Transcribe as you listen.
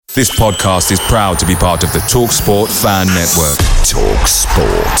This podcast is proud to be part of the TalkSport Fan Network.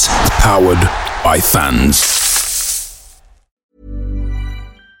 TalkSport. Powered by fans.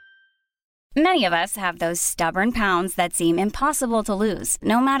 Many of us have those stubborn pounds that seem impossible to lose,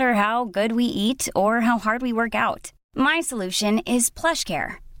 no matter how good we eat or how hard we work out. My solution is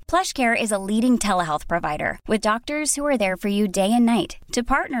PlushCare. PlushCare is a leading telehealth provider with doctors who are there for you day and night to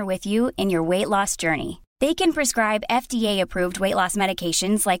partner with you in your weight loss journey. They can prescribe FDA-approved weight loss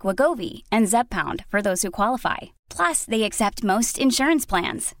medications like Wegovy and Zepbound for those who qualify. Plus, they accept most insurance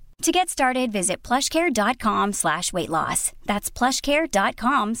plans. To get started, visit plushcare.com/weightloss. That's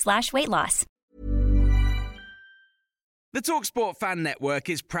plushcare.com/weightloss. The TalkSport Fan Network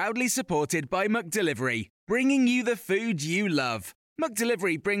is proudly supported by McDelivery, bringing you the food you love.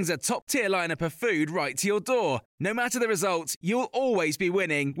 McDelivery brings a top-tier lineup of food right to your door. No matter the result, you'll always be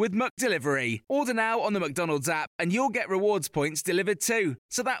winning with McDelivery. Order now on the McDonald's app and you'll get rewards points delivered too.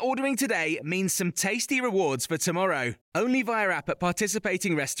 So that ordering today means some tasty rewards for tomorrow. Only via app at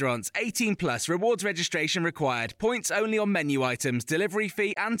participating restaurants. 18 plus. Rewards registration required. Points only on menu items. Delivery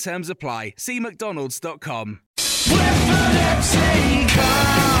fee and terms apply. See mcdonalds.com. Brentford FC,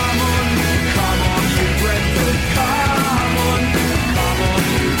 come on, you Brentford, come on,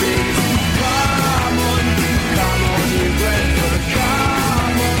 you Bees, come on, you Brentford,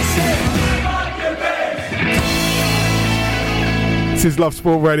 come on, sing like you Bees. This is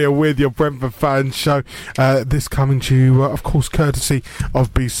LoveSport Radio with your Brentford fan show. This coming to you, of course, courtesy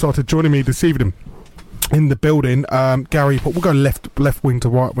of Beesotted. Joining me this evening in the building, Gary, we'll go left wing to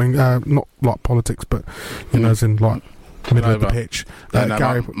right wing, not like politics, but you know, as in like middle of the pitch.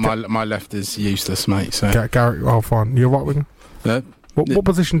 Gary, my left is useless, mate. So Gary, oh fine, you're right winger. What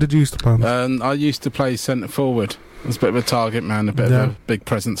position did you used to play on? I used to play centre forward. I was a bit of a target man, a bit of a big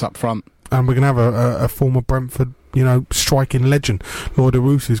presence up front. And we're going to have a former Brentford, striking legend. Lloyd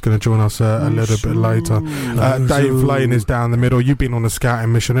Owusu is going to join us a little bit later. Dave Lane is down the middle. You've been on a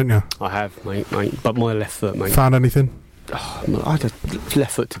scouting mission, haven't you? I have, mate. But my left foot, mate. Found anything? Oh, I had a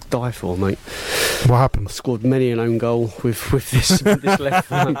left foot to die for, mate. What happened? I scored many an own goal with this left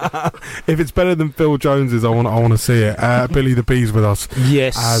foot. If it's better than Phil Jones's, I want to see it. Billy the Bees with us,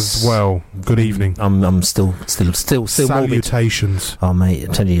 yes, as well. Good evening. I'm still salutations. Morbid. Oh mate,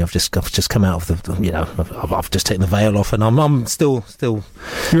 I'm telling you, I've just come out of the I've just taken the veil off, and I'm still.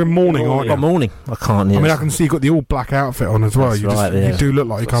 You're in mourning, aren't you? I'm mourning. I can't. I mean, I can see you've got the all black outfit on as well. That's you do look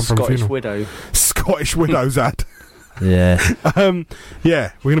like you come from a funeral. Scottish widow's ad. Yeah. We're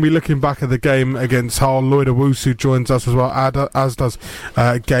going to be looking back at the game against Hull. Lloyd Owusu joins us as well, as does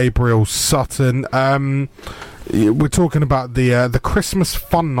Gabriel Sutton. We're talking about the Christmas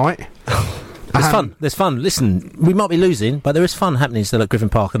fun night. There's fun. Listen, we might be losing, but there is fun happening still at Griffin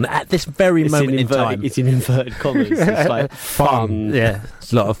Park, and at this very moment in time, it's in inverted commas. It's like fun. Yeah,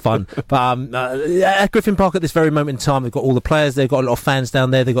 it's a lot of fun. But at Griffin Park at this very moment in time, they've got all the players. They've got a lot of fans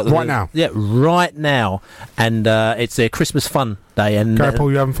down there. They've got right now. Yeah, right now, and it's a Christmas fun day. And Gary Paul,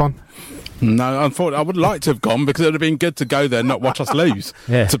 you having fun? No, unfortunately, I would like to have gone because it would have been good to go there and not watch us lose,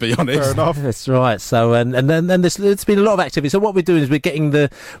 to be honest. Fair enough. That's right. So, and then there's been a lot of activity. So what we're doing is we're getting a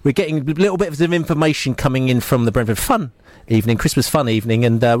little bit of information coming in from the Brentford Fun evening, Christmas Fun evening,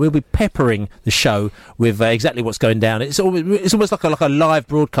 and we'll be peppering the show with exactly what's going down. It's almost like a live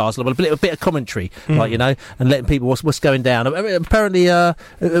broadcast, a bit of commentary, and letting people what's going down. Apparently,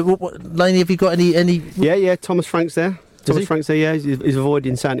 Laney, have you got any? Yeah. Thomas Frank's there. Thomas Frank's there, he's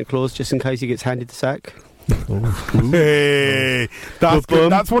avoiding Santa Claus just in case he gets handed the sack. Hey, that's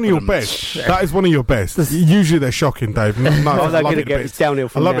good. That's one of your best. That is one of your best. Usually they're shocking, Dave. No, I love it. It's downhill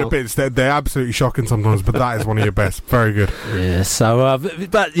from now. I love it bits. They're absolutely shocking sometimes, but that is one of your best. Very good. Yeah. So,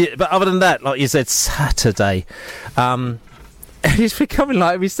 but other than that, like you said, Saturday. It's becoming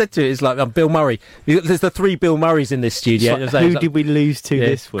like we said to it. It's like Bill Murray. There's the three Bill Murrays in this studio. Who did we lose to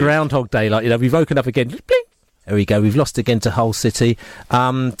this week? Groundhog Day. We've woken up again. Bling. There we go. We've lost again to Hull City.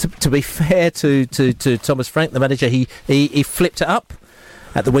 To be fair to Thomas Frank, the manager, he flipped it up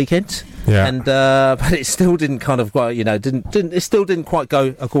at the weekend. Yeah. And but it still didn't kind of it still didn't quite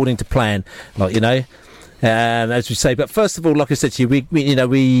go according to plan. As we say. But first of all, like I said to you,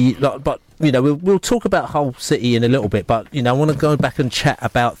 we'll talk about Hull City in a little bit. But I want to go back and chat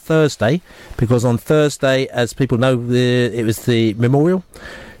about Thursday, because on Thursday, as people know, it was the memorial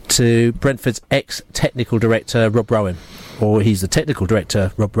to Brentford's ex-technical director, Rob Rowan. Or he's the technical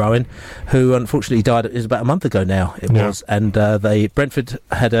director, Rob Rowan, who unfortunately died. It was about a month ago now. It was, and Brentford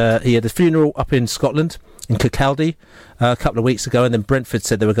had a funeral up in Scotland, in Kirkcaldy, a couple of weeks ago, and then Brentford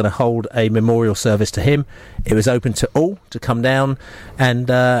said they were going to hold a memorial service to him. It was open to all to come down and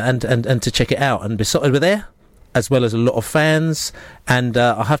to check it out. And Beesotted were there. as well as a lot of fans, and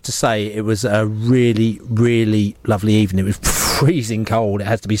I have to say it was a really, really lovely evening. It was freezing cold, it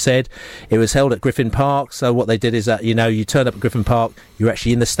has to be said. It was held at Griffin Park, so what they did is that, you turn up at Griffin Park, you're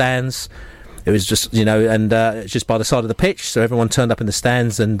actually in the stands. It was just, and it's just by the side of the pitch, so everyone turned up in the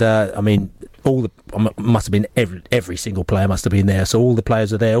stands, and must have been every single player must have been there. So all the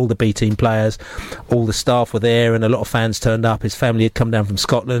players were there, all the B team players, all the staff were there, and a lot of fans turned up. His family had come down from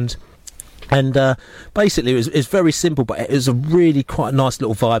Scotland. And basically, it was very simple, but it was a really quite nice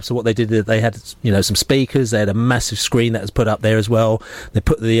little vibe. So what they did, they had some speakers. They had a massive screen that was put up there as well. They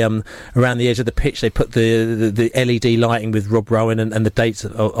put the around the edge of the pitch. They put the LED lighting with Rob Rowan and the dates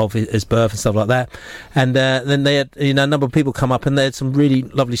of his birth and stuff like that. And then they had a number of people come up, and they had some really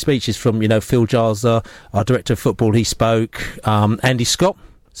lovely speeches from Phil Giles, our director of football. He spoke. Andy Scott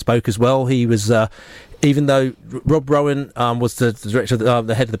spoke as well. He was. Even though Rob Rowan was the director,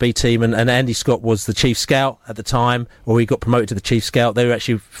 the head of the B team, and Andy Scott was the chief scout at the time, or he got promoted to the chief scout, they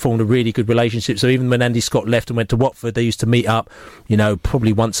actually formed a really good relationship. So even when Andy Scott left and went to Watford, they used to meet up,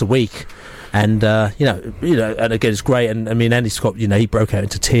 probably once a week. And and again, it's great. And I mean, Andy Scott, he broke out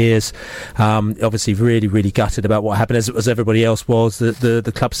into tears. Obviously, really, really gutted about what happened, as everybody else was.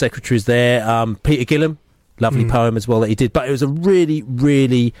 The club secretary is there, Peter Gillam. Lovely poem as well that he did, but it was a really,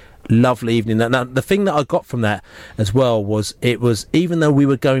 really lovely evening. Now, the thing that I got from that as well was, even though we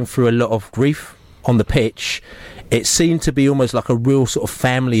were going through a lot of grief on the pitch, it seemed to be almost like a real sort of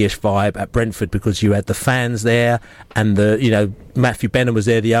family-ish vibe at Brentford, because you had the fans there, and Matthew Benham was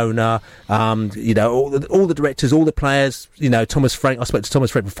there, the owner, all the directors, all the players, Thomas Frank. I spoke to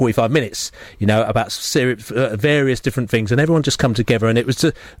Thomas Frank for 45 minutes, about various different things, and everyone just come together. And it was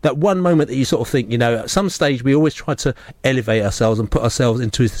that one moment that you sort of think, at some stage we always try to elevate ourselves and put ourselves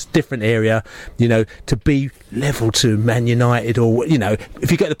into this different area, to be level to Man United, or,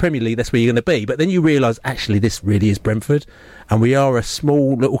 if you go to the Premier League, that's where you're going to be. But then you realise, actually, this really is Brentford, and we are a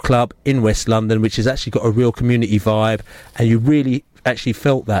small little club in West London, which has actually got a real community vibe, and you really actually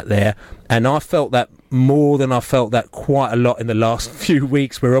felt that there. And I felt that more than I felt that quite a lot in the last few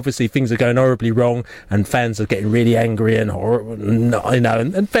weeks, where obviously things are going horribly wrong and fans are getting really angry and horrible,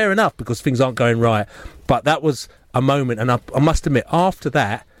 and fair enough, because things aren't going right. But that was a moment, and I must admit, after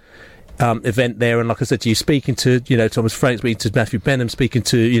that event there, and like I said to you, speaking to Thomas Frank, speaking to Matthew Benham, speaking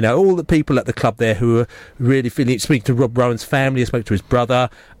to all the people at the club there who were really feeling it, speaking to Rob Rowan's family, I spoke to his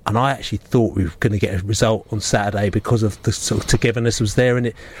brother, and I actually thought we were going to get a result on Saturday because of the sort of togetherness was there,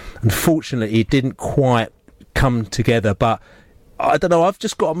 and unfortunately it didn't quite come together. But I don't know, I've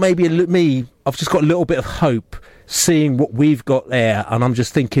just got a little bit of hope seeing what we've got there, and I'm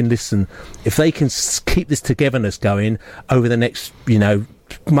just thinking, listen, if they can keep this togetherness going over the next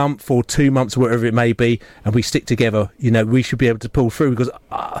month or 2 months or whatever it may be, and we stick together, we should be able to pull through, because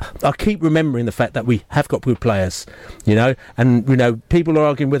I keep remembering the fact that we have got good players, and people are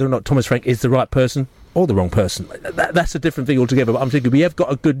arguing whether or not Thomas Frank is the right person or the wrong person. That's a different thing altogether, but I'm thinking we have got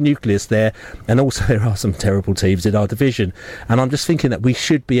a good nucleus there, and also there are some terrible teams in our division, and I'm just thinking that we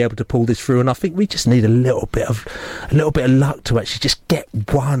should be able to pull this through, and I think we just need a little bit of luck to actually just get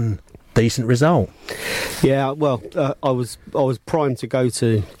one decent result. Yeah, well, I was primed to go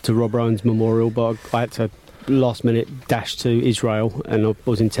to Rob Rowan's memorial, but I had to last minute dash to Israel, and I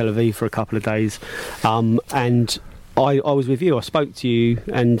was in Tel Aviv for a couple of days, and I was with you. I spoke to you,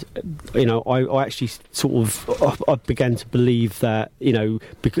 and I actually I began to believe that the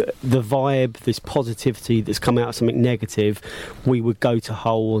vibe, this positivity that's come out of something negative, we would go to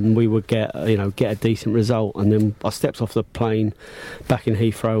Hull and we would get a decent result. And then I stepped off the plane back in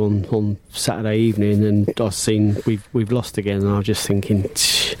Heathrow on Saturday evening, and I've seen we've lost again, and I was just thinking,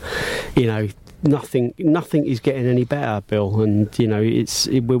 Nothing is getting any better, Bill, and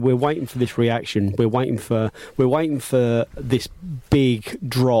we're waiting for this reaction. We're waiting for this big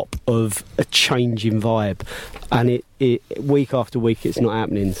drop of a change in vibe, and it week after week it's not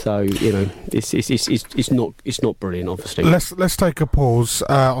happening. So it's not brilliant. Obviously, let's take a pause.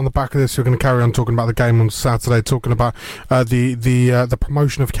 On the back of this, we're going to carry on talking about the game on Saturday, talking about the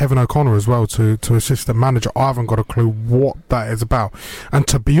promotion of Kevin O'Connor as well to assistant manager. I haven't got a clue what that is about, and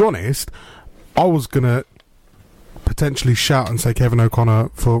to be honest, I was going to potentially shout and say Kevin O'Connor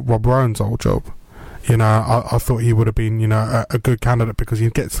for Rob Rowan's old job. I thought he would have been, a good candidate, because he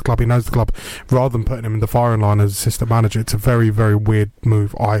gets the club, he knows the club, rather than putting him in the firing line as assistant manager. It's a very, very weird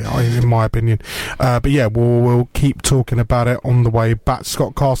move, in my opinion. But yeah, we'll keep talking about it on the way back.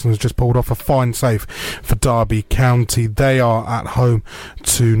 Scott Carson has just pulled off a fine save for Derby County. They are at home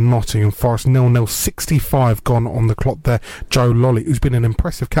to Nottingham Forest, 0-0, 65 gone on the clock there. Joe Lolly, who's been an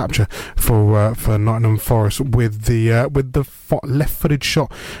impressive capture for Nottingham Forest, with the left-footed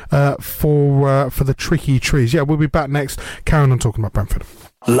shot for the the tricky trees. Yeah, we'll be back next. Carrying on talking about Brentford.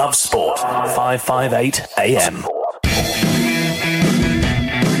 Love Sport, 558 AM.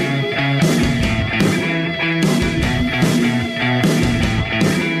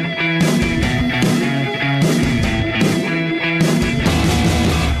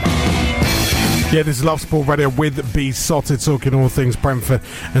 Yeah, this is Love Sport Radio with Beesotted, talking all things Brentford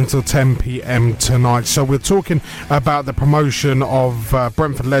until 10 p.m. tonight. So we're talking about the promotion of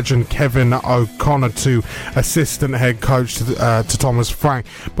Brentford legend Kevin O'Connor to assistant head coach to Thomas Frank.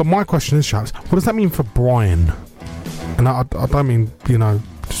 But my question is, chaps, what does that mean for Brian? And I don't mean,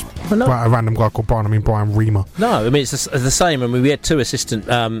 just a random guy called Brian. I mean Brian Reamer. No, I mean it's the same. I mean we had two assistant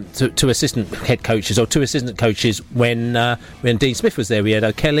head coaches or two assistant coaches when Dean Smith was there. We had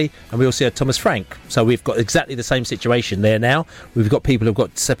O'Kelly and we also had Thomas Frank. So we've got exactly the same situation there now. We've got people who've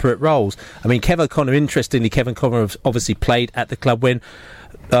got separate roles. I mean Kevin O'Connor. Interestingly, Kevin O'Connor obviously played at the club when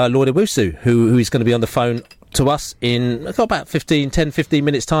Lloyd Owusu, who is going to be on the phone to us in about 15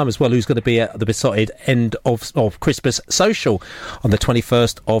 minutes time as well, who's going to be at the Beesotted end of Christmas social on the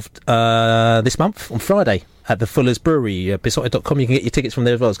 21st of this month on Friday at the Fuller's Brewery. Beesotted.com, you can get your tickets from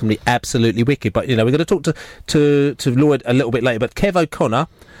there as well. It's going to be absolutely wicked. But we're going to talk to Lloyd a little bit later, but Kev O'Connor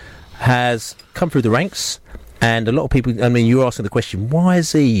has come through the ranks. And a lot of people, I mean, you're asking the question, why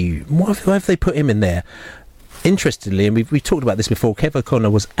have they put him in there? Interestingly, and we talked about this before, Kev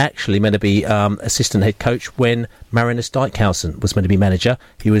O'Connor was actually meant to be assistant head coach when Marinus Dijkhuizen was meant to be manager.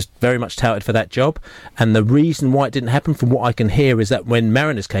 He was very much touted for that job, and the reason why it didn't happen, from what I can hear, is that when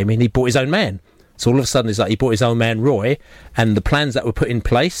Marinus came in, he brought his own man. So all of a sudden, it's like he brought his own man, Roy, and the plans that were put in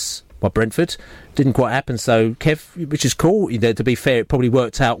place by Brentford didn't quite happen. So Kev, which is cool, to be fair, it probably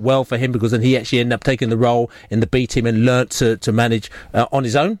worked out well for him because then he actually ended up taking the role in the B team and learnt to manage on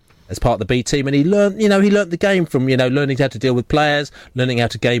his own as part of the B team, and he learnt the game from learning how to deal with players, learning how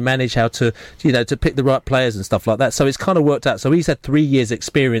to game manage, how to to pick the right players and stuff like that. So it's kind of worked out. So he's had 3 years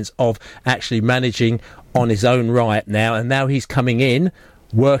experience of actually managing on his own right now, and now he's coming in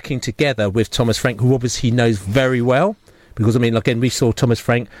working together with Thomas Frank, who obviously he knows very well. Because, I mean, again, we saw Thomas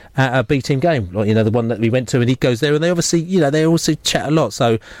Frank at a B-team game, the one that we went to, and he goes there, and they obviously, they also chat a lot.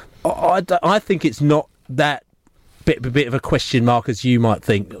 So I think it's not that bit of a question mark as you might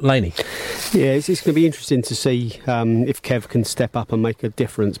think, Laney. Yeah, it's going to be interesting to see if Kev can step up and make a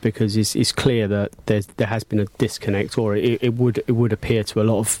difference, because it's clear that there has been a disconnect, or it would appear to a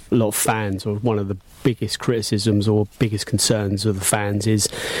lot of fans, or one of the biggest criticisms or biggest concerns of the fans is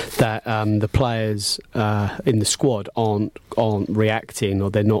that the players in the squad aren't reacting, or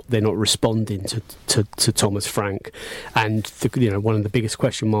they're not responding to Thomas Frank. And one of the biggest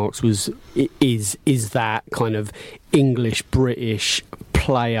question marks was is that kind of English British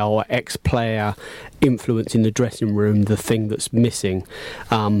player or ex-player influence in the dressing room the thing that's missing,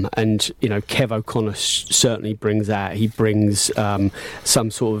 and Kev O'Connor certainly brings that. He brings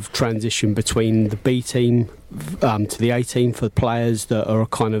some sort of transition between the B team to the A team for players that are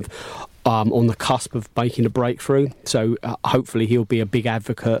kind of on the cusp of making a breakthrough. So hopefully he'll be a big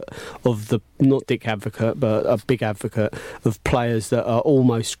advocate of not Dick advocate, but a big advocate of players that are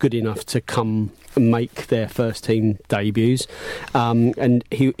almost good enough to come and make their first team debuts, and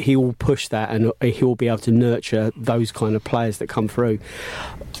he will push that, and he'll be able to nurture those kind of players that come through.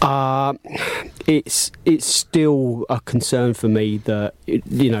 It's still a concern for me that if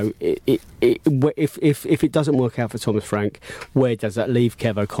it doesn't work out for Thomas Frank, where does that leave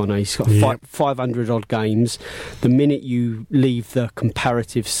Kev O'Connor? He's got 500 odd games. The minute you leave the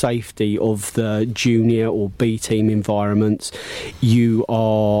comparative safety of the junior or B team environments, you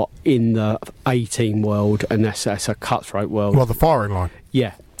are in the A team world, and that's a cutthroat world. Well, the firing line.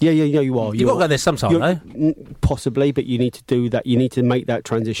 Yeah, you are. You've got to go there sometime, though. Possibly, but you need to do that. You need to make that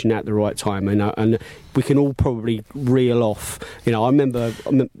transition at the right time, and we can all probably reel off. I remember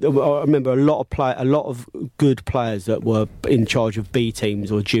a lot of good players that were in charge of B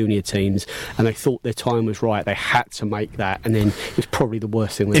teams or junior teams, and they thought their time was right. They had to make that, and then it was probably the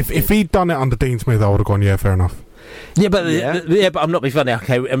worst thing. If he'd done it under Dean Smith, I would have gone, yeah, fair enough. Yeah, but I'm not being funny.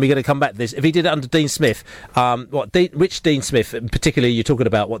 Okay, and we're going to come back to this. If he did it under Dean Smith, which Dean Smith, particularly you're talking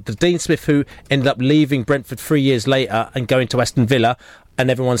about? The Dean Smith who ended up leaving Brentford 3 years later and going to Aston Villa, and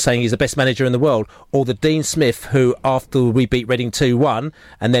everyone's saying he's the best manager in the world, or the Dean Smith who, after we beat Reading 2-1,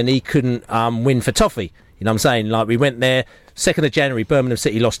 and then he couldn't win for Toffee. You know what I'm saying? Like, we went there, 2nd of January, Birmingham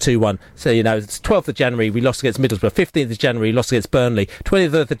City lost 2-1. So, 12th of January, we lost against Middlesbrough. 15th of January, lost against Burnley.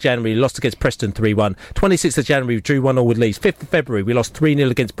 23rd of January, lost against Preston 3-1. 26th of January, we drew 1-1 with Leeds. 5th of February, we lost 3-0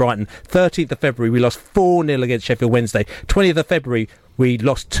 against Brighton. 13th of February, we lost 4-0 against Sheffield Wednesday. 20th of February, we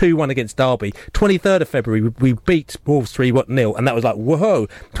lost 2-1 against Derby. 23rd of February, we beat Wolves 3-0, and that was like, whoa.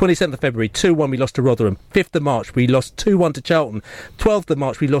 27th of February, 2-1, we lost to Rotherham. 5th of March, we lost 2-1 to Charlton. 12th of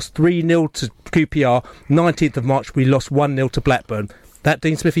March, we lost 3-0 to QPR. 19th of March, we lost 1-0 to Blackburn. That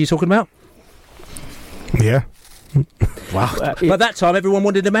Dean Smith are you talking about? Yeah. Wow. But that time, everyone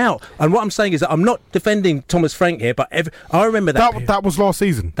wanted him out. And what I'm saying is that I'm not defending Thomas Frank here, but I remember that was last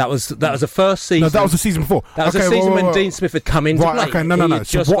season. That was the first season. No, that was the season before. That was the season when Dean Smith had come in to play. Okay, no.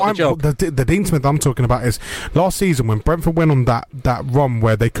 So the Dean Smith I'm talking about is last season when Brentford went on that run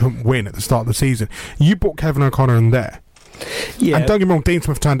where they couldn't win at the start of the season. You brought Kevin O'Connor in there. Yeah. And don't get me wrong, Dean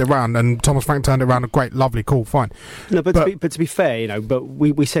Smith turned it around and Thomas Frank turned it around. Great, lovely, cool, fine. No, but to be fair, but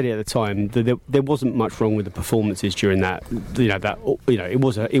we said it at the time that there wasn't much wrong with the performances during that. It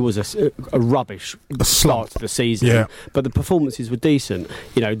was a rubbish start to the season. Yeah. But the performances were decent.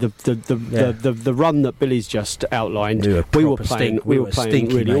 The run that Billy's just outlined, we were playing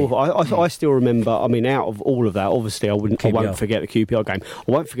really awful. I still remember. I mean, out of all of that, obviously, I won't forget the QPR game.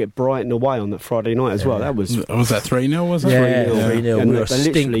 I won't forget Brighton away on that Friday night as well. That was that 3-0, was it? Yeah, 3-0. We were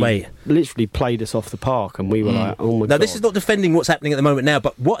stink, mate. Literally played us off the park, and we were like, oh my God. Now, this is not defending what's happening at the moment now,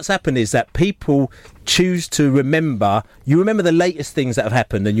 but what's happened is that people choose to remember. You remember the latest things that have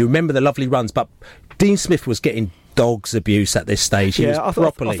happened, and you remember the lovely runs, but Dean Smith was getting dog's abuse at this stage. He was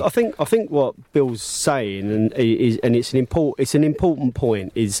properly. I think what Bill's saying, and it's an important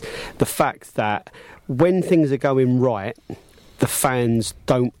point, is the fact that when things are going right, the fans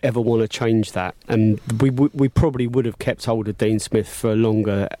don't ever want to change that, and we probably would have kept hold of Dean Smith for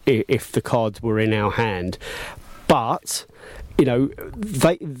longer if the cards were in our hand. But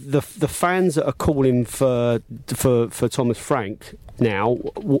the fans that are calling for Thomas Frank now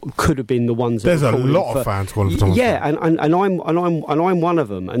could have been the ones. There's a lot of fans calling for Thomas Frank. Yeah, and I'm one of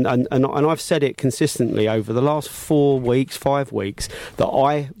them, and I've said it consistently over the last 5 weeks that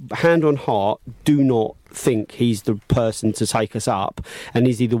I, hand on heart, do not think he's the person to take us up, and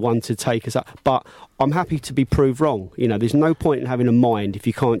is he the one to take us up? But I'm happy to be proved wrong. There's no point in having a mind if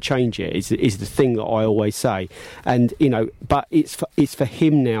you can't change it. Is the thing that I always say, and but it's for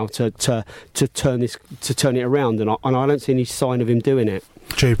him now to turn it around, and I don't see any sign of him doing it.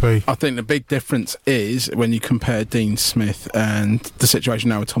 JP, I think the big difference is when you compare Dean Smith and the situation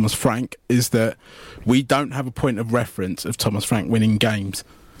now with Thomas Frank is that we don't have a point of reference of Thomas Frank winning games.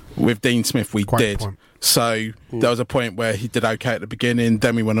 With Dean Smith, we did. So there was a point where he did okay at the beginning,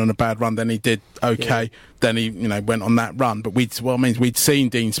 then we went on a bad run, then he did okay, then he went on that run. But we'd seen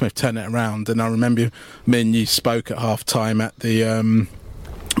Dean Smith turn it around, and I remember me and you spoke at half time at the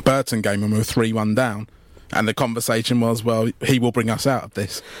Burton game when we were 3-1 down. And the conversation was, well, he will bring us out of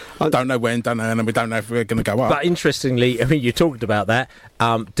this. Don't know when, and we don't know if we're going to go up. But interestingly, I mean, you talked about that.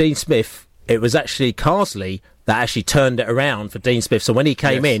 Dean Smith, it was actually Carsley that actually turned it around for Dean Smith. So when he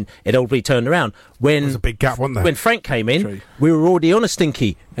came in, it already turned around. There was a big gap, wasn't there? When Frank came in, we were already on a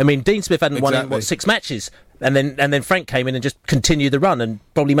stinky. I mean, Dean Smith hadn't won in 6 matches. And then Frank came in and just continued the run and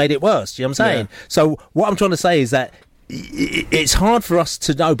probably made it worse. Do you know what I'm saying? Yeah. So what I'm trying to say is that it's hard for us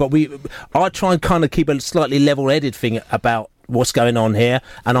to know, but I try and kind of keep a slightly level-headed thing about what's going on here,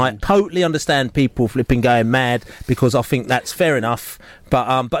 and I totally understand people flipping going mad because I think that's fair enough.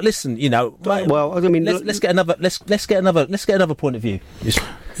 But listen, well, I mean, let's get another point of view.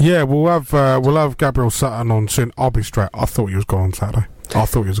 Yeah, we'll have Gabriel Sutton on soon. I'll be straight. I thought he was gone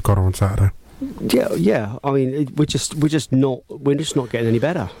on Saturday. Yeah. I mean, we're just not getting any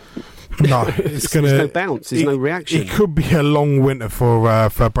better. No, it's gonna. There's no bounce. There's no reaction. It could be a long winter for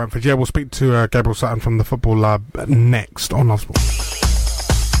Brentford. Yeah, we'll speak to Gabriel Sutton from the Football Lab next on LoveSport.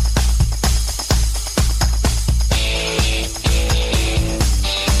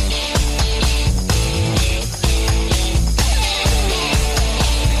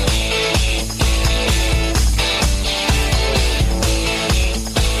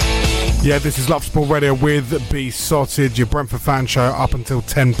 Yeah, this is LoveSport Radio with Beesotted, your Brentford fan show up until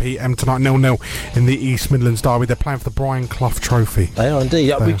 10 p.m. tonight, 0-0 in the East Midlands derby. They're playing for the Brian Clough Trophy. They are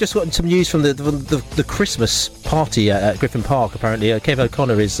indeed. We've just gotten some news from the Christmas party at Griffin Park, apparently. Kev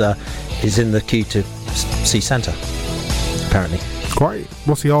O'Connor is in the queue to see Santa, apparently. Great.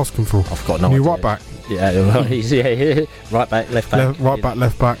 What's he asking for? I've got no idea. New right back? Right back, left back. Right back,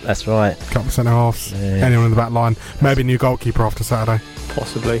 left back. That's right. Couple of centre halves. Yeah. Anyone in the back line. Maybe a new goalkeeper after Saturday.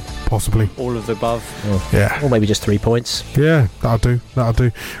 Possibly. All of the above. Oh. Yeah. Or maybe just 3 points. Yeah, that'll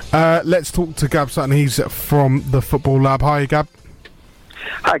do. Let's talk to Gab Sutton. He's from the Football Lab. Hi, Gab.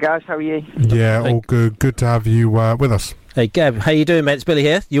 Hi, guys. How are you? Yeah, all good. Good to have you with us. Hey, Gab. How you doing, mate? It's Billy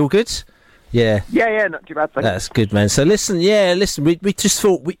here. You all good? Yeah. Yeah, not too bad, thanks. That's good, man. So listen, we just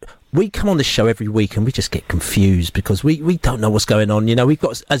thought we come on the show every week and we just get confused because we don't know what's going on. You know, we've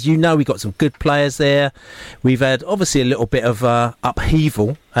got some good players there. We've had obviously a little bit of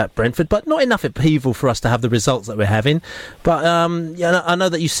upheaval at Brentford, but not enough upheaval for us to have the results that we're having. But I know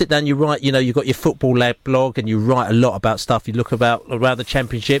that you sit down, you write, you've got your Football Lab blog and you write a lot about stuff. You look around the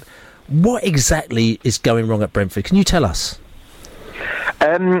Championship. What exactly is going wrong at Brentford? Can you tell us?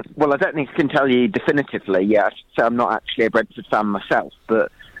 Well, I don't think I can tell you definitively. Yeah, I should say I'm not actually a Brentford fan myself,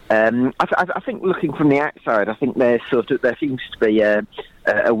 but I think looking from the outside, I think there seems to be a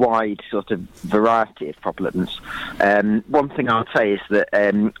wide sort of variety of problems. One thing I'll say is that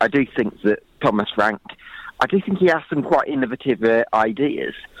I do think that Thomas Frank, he has some quite innovative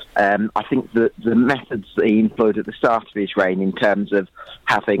ideas. I think that the methods that he employed at the start of his reign in terms of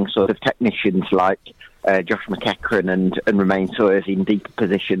having sort of technicians like Josh McEachran and Romain Sawyers in deeper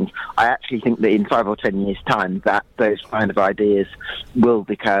positions, I actually think that in 5 or 10 years' time that those kind of ideas will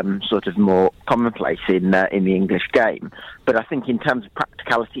become sort of more commonplace in the English game. But I think in terms of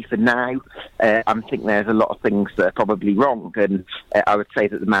practicality for now, I think there's a lot of things that are probably wrong, and I would say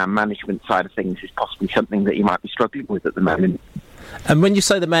that the man management side of things is possibly something that he might be struggling with at the moment. And when you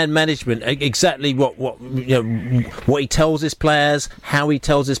say the man management, exactly what he tells his players, how he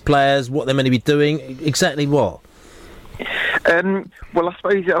tells his players, what they're meant to be doing, exactly what? Well, I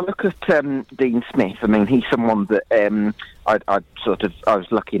suppose I look at Dean Smith. I mean, he's someone that I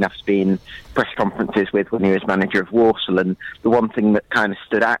was lucky enough to be in press conferences with when he was manager of Walsall, and the one thing that kind of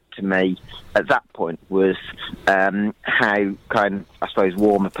stood out to me at that point was how kind of, I suppose,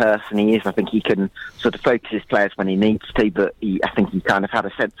 warm a person he is. I think he can sort of focus his players when he needs to, but I think he kind of had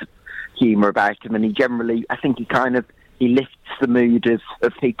a sense of humour about him, and he generally, I think he lifts the mood of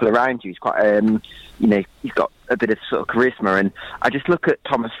people around you. He's quite, he's got a bit of sort of charisma, and I just look at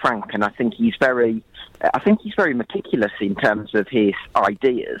Thomas Frank, and I think he's very meticulous in terms of his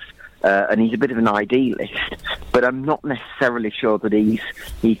ideas, and he's a bit of an idealist. But I'm not necessarily sure that he's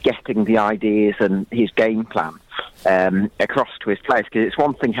getting the ideas and his game plan across to his players, because it's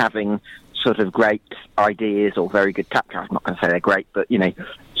one thing having sort of great ideas or very good tactics. I'm not going to say they're great, but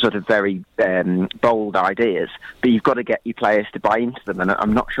sort of very bold ideas, but you've got to get your players to buy into them, and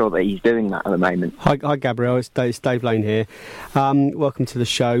I'm not sure that he's doing that at the moment. Hi Gabrielle, it's Dave Lane here. Welcome to the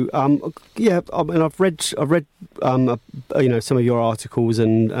show. I've read some of your articles,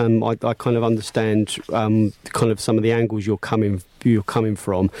 and I kind of understand kind of some of the angles you're coming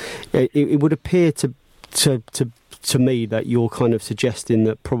from. It would appear to me that you're kind of suggesting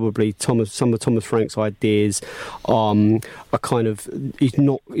that probably some of Thomas Frank's ideas are kind of he's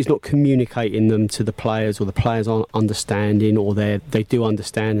not communicating them to the players, or the players aren't understanding, or they do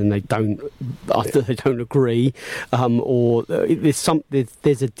understand and they don't agree, or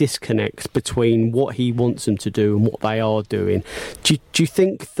there's a disconnect between what he wants them to do and what they are doing. Do you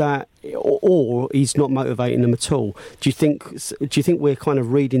think that, or he's not motivating them at all? Do you think we're kind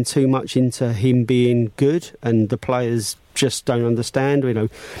of reading too much into him being good and the players just don't understand?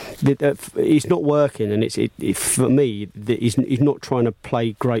 He's not working, and for me, he's not trying to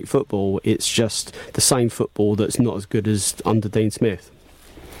play great football. It's just the same football that's not as good as under Dean Smith.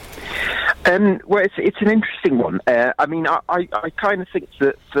 Well, it's an interesting one. I kind of think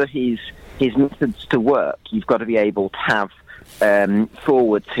that for his methods to work, you've got to be able to have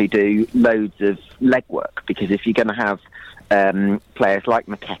forwards who do loads of legwork, because if you're going to have players like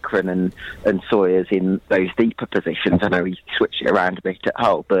McEachran and Sawyers in those deeper positions, I know he switched it around a bit at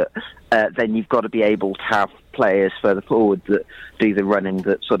Hull, but then you've got to be able to have players further forward that do the running,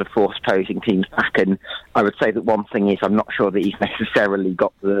 that sort of force opposing teams back. And I would say that one thing is, I'm not sure that he's necessarily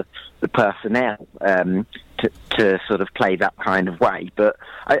got the personnel to sort of play that kind of way. But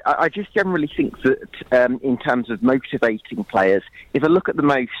I just generally think that in terms of motivating players, if I look at the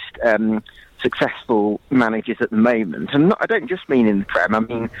most successful managers at the moment, and I don't just mean in the Prem, I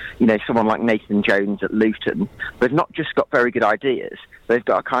mean, someone like Nathan Jones at Luton, they've not just got very good ideas, they've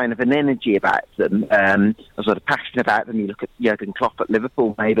got a kind of an energy about them, a sort of passion about them. You look at Jurgen Klopp at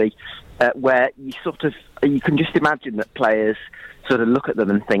Liverpool, maybe, where you can just imagine that players sort of look at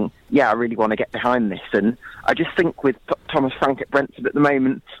them and think, yeah, I really want to get behind this. And I just think with Thomas Frank at Brentford at the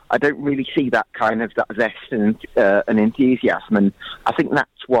moment, I don't really see that kind of that zest and enthusiasm, and I think that's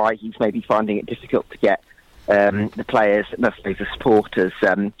why he's maybe finding finding it difficult to get the players and I suppose the supporters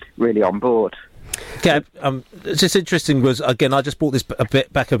really on board. Gab, it's just interesting was, again, I just brought this a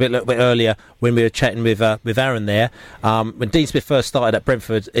little bit earlier when we were chatting with Aaron there. When Dean Smith first started at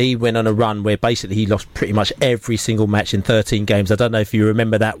Brentford, he went on a run where basically he lost pretty much every single match in 13 games. I don't know if you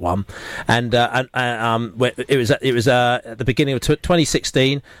remember that one. And it was at the beginning of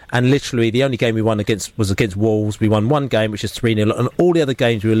 2016, and literally the only game we won was against Wolves. We won one game, which is 3-0, and all the other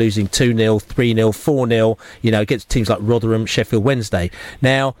games we were losing 2-0, 3-0, 4-0, against teams like Rotherham, Sheffield Wednesday.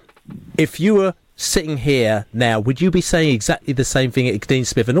 Now, if you were sitting here now, would you be saying exactly the same thing at Dean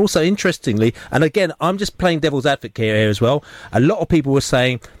Smith? And also, interestingly, and again, I'm just playing devil's advocate here as well, a lot of people were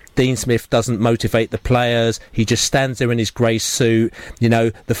saying Dean Smith doesn't motivate the players, he just stands there in his grey suit,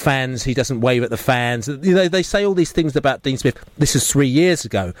 the fans, he doesn't wave at the fans, they say all these things about Dean Smith. This is 3 years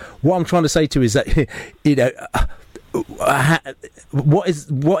ago. What I'm trying to say to you is that what is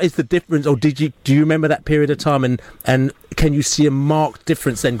the difference, or do you remember that period of time, and can you see a marked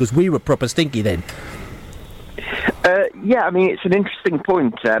difference then, because we were proper stinky then? Yeah, I mean, it's an interesting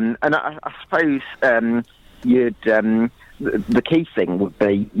point, and I suppose the key thing would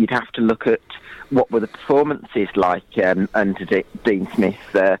be you'd have to look at what were the performances like under Dean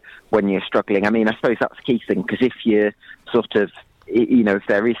Smith when you're struggling. I mean, I suppose that's the key thing, because if you're sort of, if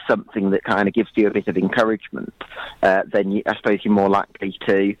there is something that kind of gives you a bit of encouragement, then I suppose you're more likely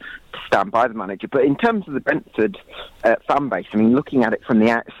to stand by the manager. But in terms of the Brentford fan base, I mean, looking at it from the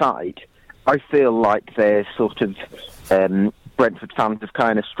outside, I feel like there's sort of Brentford fans have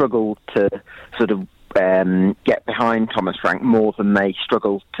kind of struggled to sort of get behind Thomas Frank more than they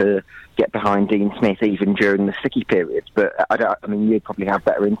struggled to get behind Dean Smith even during the sticky periods. But I mean, you probably have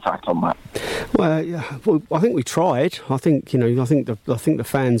better insight on that. Well, I think we tried. I think the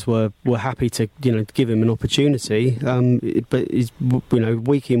fans were happy to give him an opportunity. But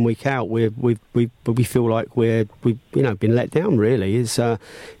week in, week out, we feel like we've been let down. Really, is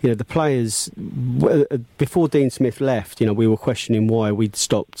the players before Dean Smith left. We were questioning why we'd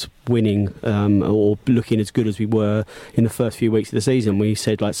stopped winning or looking as good as we were in the first few weeks of the season. We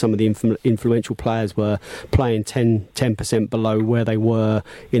said like some of the influential players were playing 10% below where they were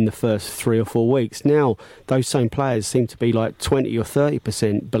in the first 3 or 4 weeks. Now those same players seem to be like 20 or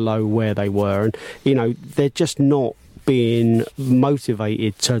 30% below where they were, and they're just not being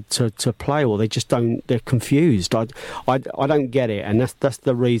motivated to play, or they're confused. I don't get it, and that's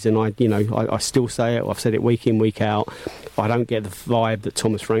the reason I still say it. I've said it week in, week out. I don't get the vibe that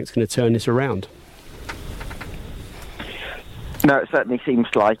Thomas Frank's going to turn this around. No, it certainly seems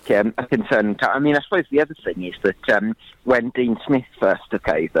like a concern. I mean, I suppose the other thing is that when Dean Smith first took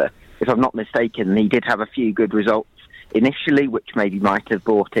over, if I'm not mistaken, he did have a few good results initially, which maybe might have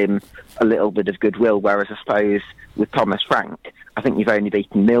brought him a little bit of goodwill, whereas I suppose with Thomas Frank, I think you've only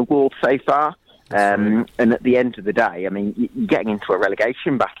beaten Millwall so far. And at the end of the day, I mean, you're getting into a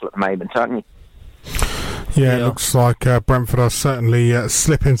relegation battle at the moment, aren't you? Yeah, it looks like Brentford are certainly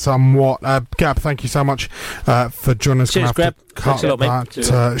slipping somewhat. Gab, thank you so much for joining us. Cheers, Gab. Cut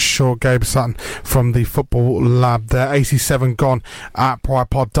that short. Gabe Sutton from the Football Lab there. AC7 gone at Pride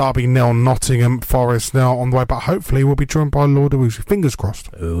Pod. Derby 0, Nottingham Forest 0 on the way, but hopefully we'll be joined by Lloyd Owusu. Fingers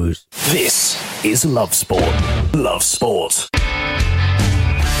crossed. This is LoveSport. LoveSport.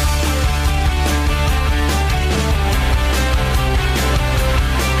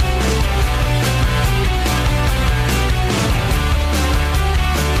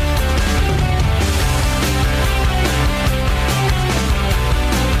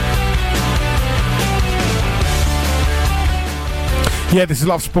 Yeah, this is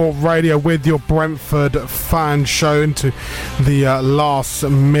Love Sport Radio with your Brentford fan show into the last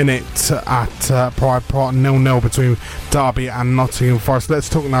minute at Pride Park, 0-0 between Derby and Nottingham Forest. Let's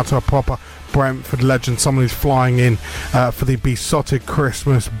talk now to a proper Brentford legend, someone who's flying in for the Beesotted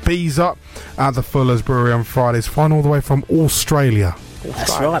Christmas Bees Up at the Fuller's Brewery on Fridays, flying all the way from Australia.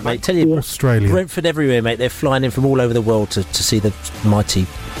 That's right, mate. Tell you, Australia. Brentford everywhere, mate. They're flying in from all over the world to see the mighty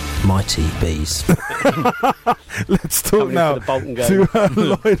bees. Let's talk now to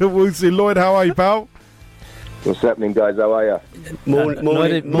Lloyd Owusu. Lloyd, how are you, pal? What's happening, guys? How are you? Morning,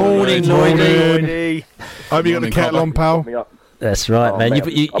 Lloyd. Hope you got the kettle on, pal. That's right, man.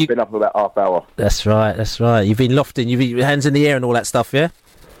 I've been up about half hour. That's right. You've been lofting. You've been hands in the air and all that stuff, yeah?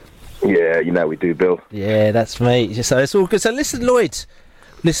 Yeah, we do, Bill. Yeah, that's me. So it's all good. So listen, Lloyd.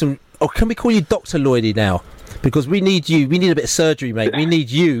 Listen, can we call you Dr. Lloydie now? Because we need you. We need a bit of surgery, mate. We need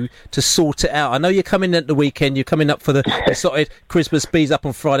you to sort it out. I know you're coming at the weekend. You're coming up for the Beesotted Christmas Bees Up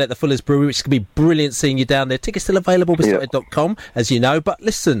on Friday at the Fuller's Brewery, which is going to be brilliant seeing you down there. Tickets still available, beesotted.com, as you know. But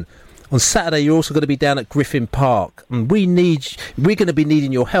listen, On Saturday, you're also going to be down at Griffin Park. And we're going to be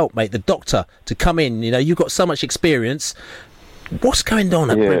needing your help, mate, the doctor, to come in. You know, you've got so much experience. What's going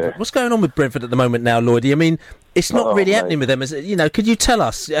on at Brentford? What's going on with Brentford at the moment now, Lloyd? I mean, it's not really happening with them. You know, could you tell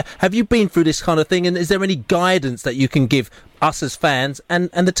us, have you been through this kind of thing, and is there any guidance that you can give us as fans and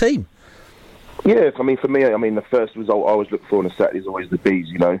the team? Yeah, I mean, for me, the first result I always look for on a Saturday is always the Bees,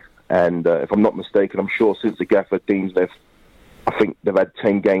 you know. And if I'm not mistaken, I'm sure since the gaffer Dean's left, I think they've had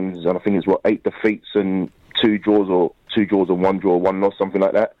 10 games, and I think it's 8 defeats and 2 draws and 1 draw, 1 loss, something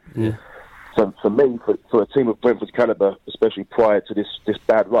like that. Yeah. So for me, for a team of Brentford's calibre, especially prior to this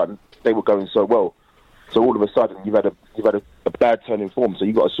bad run, they were going so well. So all of a sudden, you've had a bad turn in form. So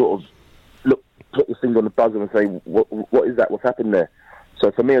you've got to sort of put your finger on the buzzer and say, what is that? What's happened there? So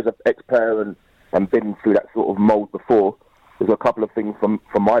for me, as an ex-player and been through that sort of mould before, there's a couple of things from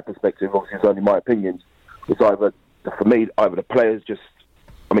my perspective. Obviously, it's only my opinions. It's either the players just.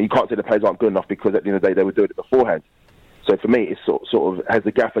 I mean, you can't say the players aren't good enough because at the end of the day, they were doing it beforehand. So for me, it's sort of, has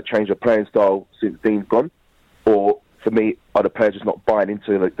the gaffer changed the playing style since Dean's gone? Or for me, are the players just not buying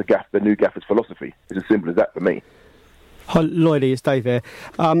into the new gaffer's philosophy? It's as simple as that for me. Hi, Lloyd, it's Dave here.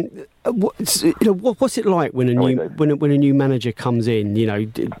 What's it like when a new manager comes in? You know,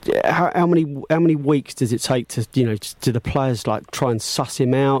 how many weeks does it take to, you know, do the players try and suss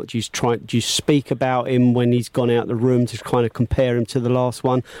him out? Do you speak about him when he's gone out the room to kind of compare him to the last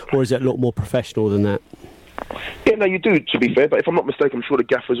one, or is it a lot more professional than that? Yeah, no, you do, to be fair. But if I'm not mistaken, I'm sure the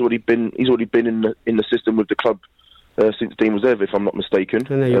gaffer's already been in the system with the club since Dean was there. If I'm not mistaken.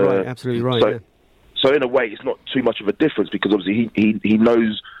 No, you're right, absolutely right. So in a way, it's not too much of a difference because obviously he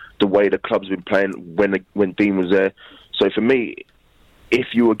knows the way the club's been playing when Dean was there. So for me, if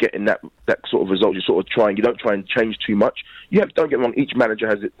you were getting that sort of result, you don't try and change too much. Don't get me wrong, each manager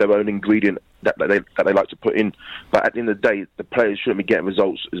has their own ingredient that they like to put in. But at the end of the day, the players shouldn't be getting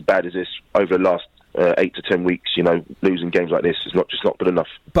results as bad as this over the last 8 to 10 weeks. You know, losing games like this is not good enough.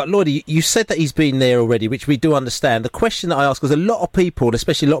 But Lloyd, you said that he's been there already, which we do understand. The question that I ask is, a lot of people,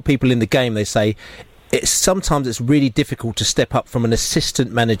 especially a lot of people in the game, they say sometimes it's really difficult to step up from an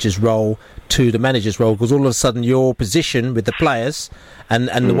assistant manager's role to the manager's role, because all of a sudden your position with the players and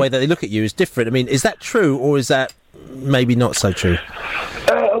the way that they look at you is different. I mean, is that true, or is that maybe not so true?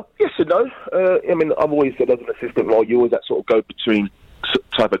 Yes and no. I mean, I've always said as an assistant role, you're always that sort of go-between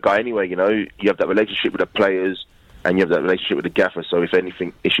type of guy anyway. You know, you have that relationship with the players and you have that relationship with the gaffer. So if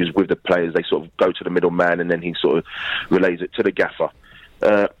anything issues with the players, they sort of go to the middle man and then he sort of relays it to the gaffer.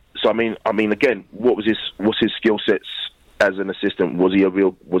 So I mean, again, what's his skill sets as an assistant? Was he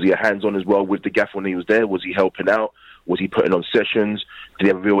a hands-on as well with the gaffer when he was there? Was he helping out? Was he putting on sessions? Did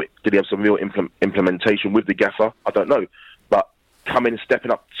he have some real implementation with the gaffer? I don't know. But coming and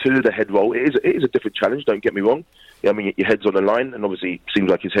stepping up to the head role, it is a different challenge. Don't get me wrong. I mean, your head's on the line, and obviously it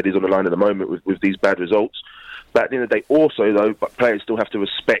seems like his head is on the line at the moment with these bad results. But at the end of the day, also though, but players still have to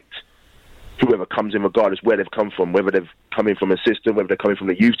respect whoever comes in, regardless where they've come from, whether they've come in from a system, whether they're coming from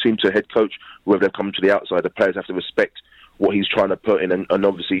the youth team to a head coach, whether they've come to the outside. The players have to respect what he's trying to put in, and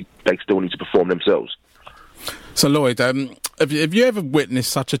obviously they still need to perform themselves. So Lloyd, have you ever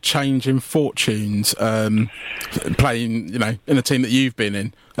witnessed such a change in fortunes playing, you know, in a team that you've been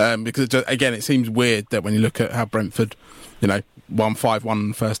in? Because it seems weird that when you look at how Brentford, you know, won 5-1 on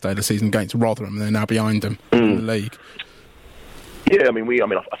the first day of the season against Rotherham, and they're now behind them in the league. Yeah,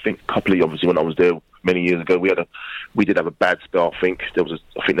 I think a couple of, obviously when I was there many years ago, we did have a bad spell. I think there was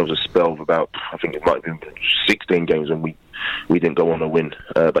a spell of about, I think it might have been 16 games when we didn't go on a win.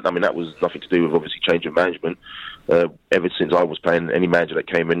 But I mean, that was nothing to do with obviously change of management. Ever since I was playing, any manager that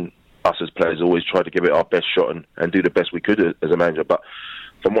came in, us as players always tried to give it our best shot and do the best we could as a manager. But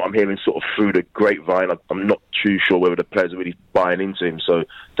from what I'm hearing sort of through the grapevine, I'm not too sure whether the players are really buying into him. So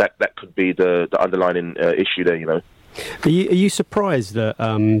that could be the underlying issue there, you know. Are you surprised that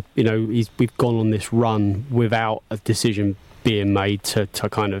we've gone on this run without a decision being made to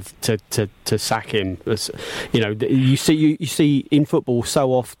sack him? You know, you see in football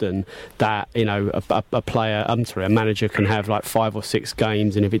so often that, you know, a manager can have like 5 or 6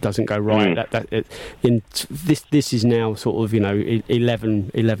 games, and if it doesn't go right, this is now sort of, you know,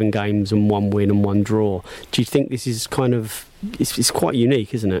 11 games and 1 win and 1 draw. Do you think this is kind of it's quite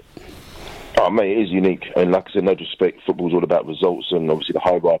unique, isn't it? Oh, mate, it is unique. And like I said, no disrespect, football's all about results, and obviously the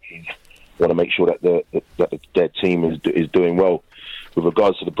hierarchy want to make sure that their team is doing well. With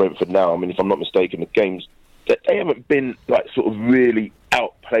regards to the Brentford now, I mean, if I'm not mistaken, the games, they haven't been like sort of really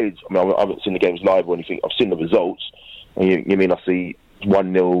outplayed. I mean, I haven't seen the games live or anything. I've seen the results. And you mean I see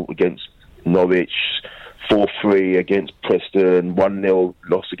 1-0 against Norwich, 4-3 against Preston, 1-0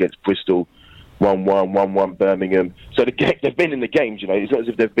 loss against Bristol. 1-1, 1-1 Birmingham. So they've been in the games, you know. It's not as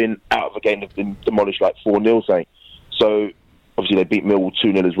if they've been out of a game, they've been demolished like 4-0, say. So obviously they beat Millwall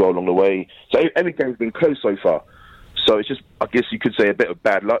 2-0 as well along the way. So every game's been close so far. So it's just, I guess you could say, a bit of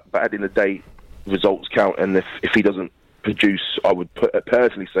bad luck, but at the end of the day, results count, and if he doesn't produce, I would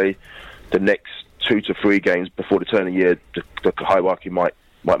personally say the next 2 to 3 games before the turn of the year, the hierarchy might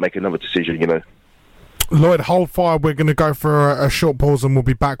make another decision, you know. Lloyd, hold fire. We're going to go for a short pause and we'll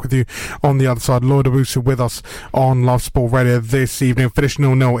be back with you on the other side. Lloyd Owusu with us on Love Sport Radio this evening. Finished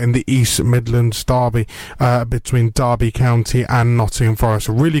 0-0 in the East Midlands derby between Derby County and Nottingham Forest.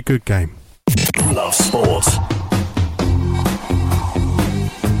 A really good game. Love Sport.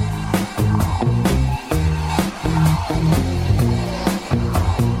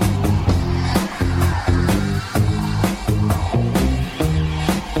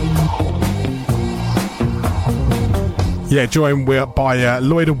 Yeah, joined by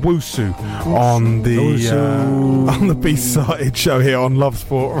Lloyd Owusu on the Beesotted show here on Love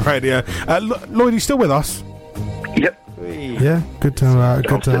Sport Radio. Lloyd, are you still with us? Yep. Yeah, good to have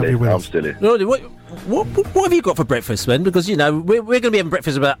you with us. I'm still here. Lloyd, what have you got for breakfast, then? Because, you know, we're going to be having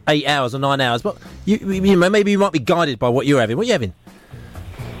breakfast about 8 hours or 9 hours, but you know, maybe you might be guided by what you're having. What are you having?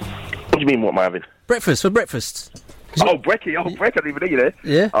 What do you mean, what am I having? Breakfast, for breakfast. Oh, brekkie. I didn't even hear you there.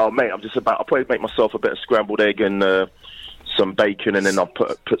 Yeah. Oh, mate, I'll probably make myself a bit of scrambled egg and some bacon, and then I'll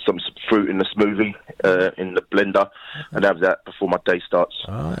put some fruit in the smoothie in the blender, and have that before my day starts.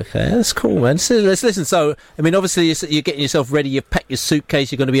 Oh, okay, that's cool, man. So let's listen. So, I mean, obviously you're getting yourself ready. You've packed your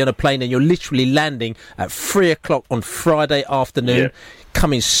suitcase. You're going to be on a plane, and you're literally landing at 3 o'clock on Friday afternoon. Yeah.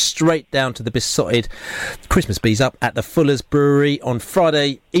 Coming straight down to the Beesotted Christmas Bees up at the Fuller's Brewery on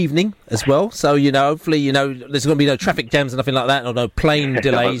Friday evening as well. So, you know, hopefully, you know, there's going to be no traffic jams and nothing like that, or no plane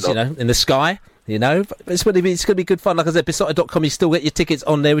delays, you know, in the sky. You know, it's going to be good fun. Like I said, Beesotted.com, you still get your tickets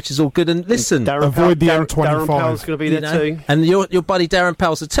on there, which is all good. And listen, avoid the M25. Darren Powell's going to be there too. And your buddy Darren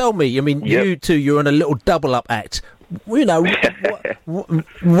Powell. So tell me, I mean, you two, you're on a little double up act. You know,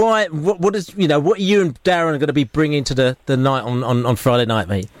 why? What is, you know, what you and Darren are going to be bringing to the night on Friday night,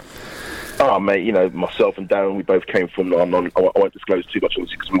 mate? Oh, mate, you know, myself and Darren, we both came from. I won't disclose too much,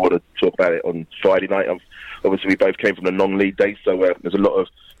 obviously, because we want to talk about it on Friday night. Obviously, we both came from the non-league days, so there's a lot of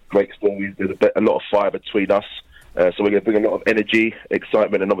great stories. There's a lot of fire between us. So we're going to bring a lot of energy,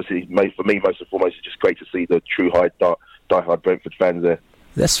 excitement, and obviously, for me, most and foremost, it's just great to see the true die-hard Brentford fans there.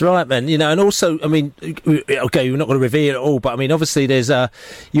 That's right, man. You know, and also, I mean, okay, we're not going to reveal it all, but I mean, obviously, there's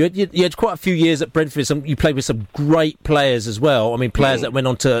you had quite a few years at Brentford. You played with some great players as well. I mean, players that went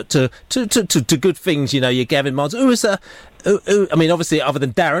on to good things. You know, your Gavin Marnes. Who was I mean, obviously, other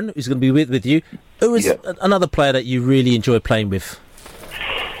than Darren, who's going to be with you, who was another player that you really enjoy playing with?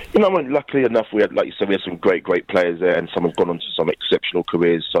 You know, I mean, luckily enough, we had, like you said, we had some great players there, and some have gone on to some exceptional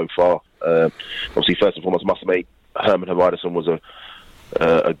careers so far. Obviously, first and foremost, must admit, Herman Hreidarsson was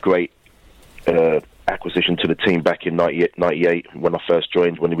a great acquisition to the team back in 98 when I first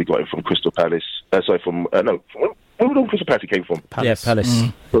joined, when we got him from Crystal Palace. Where did Crystal Palace came from? Palace. Yeah, Palace.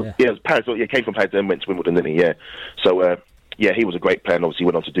 Yeah, it was Palace. Yeah, came from Palace, then went to Wimbledon, didn't he? Yeah. So, he was a great player, and obviously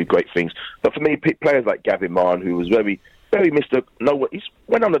went on to do great things. But for me, players like Gavin Marne, who was very Mr. He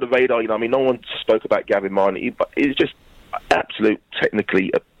went under the radar, you know. I mean, no one spoke about Gavin Marne, but he's just absolute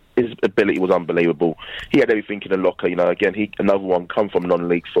technically. His ability was unbelievable. He had everything in the locker, you know. Again, another one come from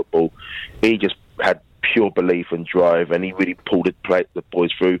non-league football. He just had pure belief and drive, and he really pulled the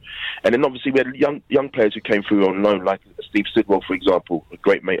boys through. And then obviously we had young players who came through on loan, like Steve Sidwell, for example, a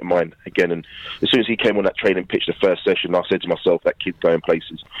great mate of mine. Again, and as soon as he came on that training pitch, the first session, I said to myself, that kid's going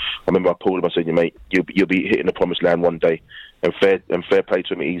places. I remember I pulled him. I said, "You mate, you'll be hitting the promised land one day." And fair play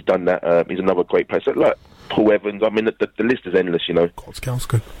to him, he's done that. He's another great player. So look, Paul Evans. I mean, the list is endless, you know.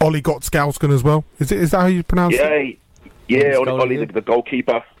 Gotskauskas. Ollie Gotskauskas as well. Is that how you pronounce it? Yeah. Ollie, the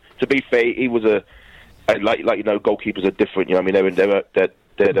goalkeeper. To be fair, he was like you know, goalkeepers are different. You know, I mean,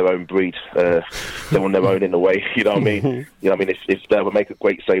 they're their own breed. They're on their own in a way. You know what I mean? You know what I mean? If they ever make a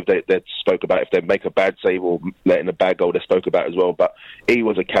great save, they spoke about it. If they make a bad save or letting a bad goal, they spoke about it as well. But he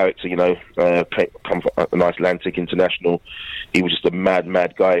was a character, you know. Come from a nice Atlantic international. He was just a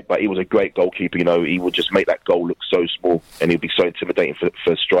mad guy, but he was a great goalkeeper. You know, he would just make that goal look so small, and he'd be so intimidating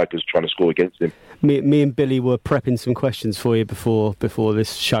for strikers trying to score against him. Me and Billy were prepping some questions for you before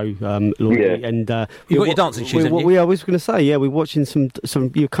this show, Lloyd. Yeah. And you got your dancing shoes, haven't you? I was going to say, we're watching some.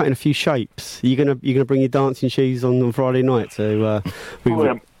 You're cutting a few shapes. You're gonna bring your dancing shoes on Friday night, so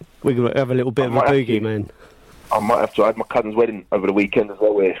we're gonna have a little bit of a boogie, man. I might have to. I had my cousin's wedding over the weekend as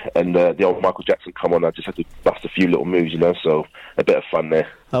well, and the old Michael Jackson come on. I just had to bust a few little moves, you know, so a bit of fun there.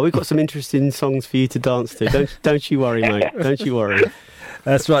 We've got some interesting songs for you to dance to. Don't you worry, mate. Don't you worry.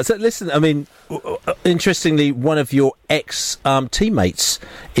 That's right. So listen, I mean, interestingly, one of your ex-teammates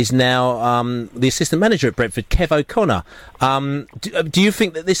is now the assistant manager at Brentford, Kev O'Connor. Do you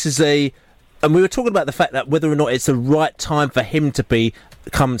think that this is and we were talking about the fact that whether or not it's the right time for him to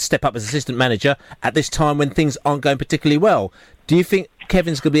step up as assistant manager at this time when things aren't going particularly well. Do you think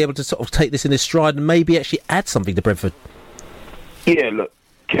Kevin's going to be able to sort of take this in his stride and maybe actually add something to Brentford? Yeah, look,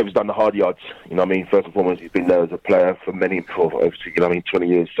 Kev's done the hard yards. You know what I mean? First and foremost, he's been there as a player for over 20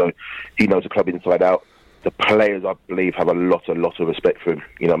 years. So he knows the club inside out. The players, I believe, have a lot of respect for him.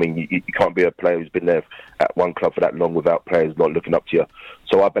 You know what I mean? You can't be a player who's been there at one club for that long without players not looking up to you.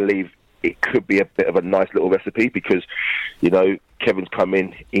 So I believe it could be a bit of a nice little recipe because, you know, Kevin's come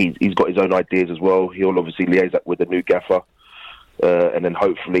in, he's got his own ideas as well. He'll obviously liaise that with the new gaffer. And then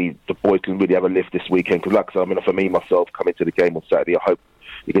hopefully the boys can really have a lift this weekend. Because like I said, I mean, for me, myself, coming to the game on Saturday, I hope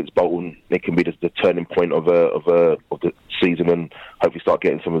against Bolton, it can be the turning point of the season and hopefully start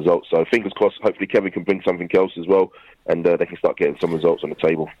getting some results. So fingers crossed, hopefully Kevin can bring something else as well and they can start getting some results on the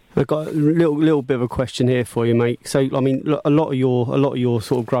table. I've got a little bit of a question here for you, mate. So, I mean, a lot of your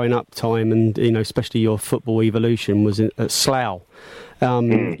sort of growing up time and, you know, especially your football evolution was at Slough.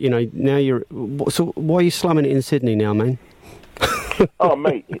 You know, now so why are you slumming it in Sydney now, man? Oh,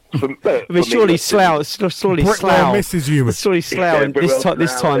 mate! Surely Slough misses you. Surely Slough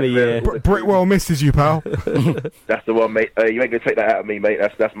this time of year. Britwell misses you, pal. That's the one, mate. You ain't gonna take that out of me, mate.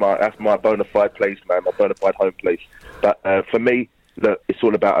 That's my bona fide place, man. My bona fide home place. But for me, look, it's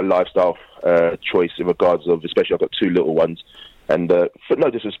all about a lifestyle choice in regards of, especially I've got two little ones. And for no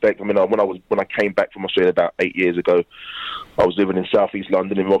disrespect, I mean, when I came back from Australia about 8 years ago, I was living in South East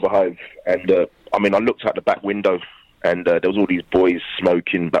London in Rotherhithe, and I mean, I looked out the back window. And there was all these boys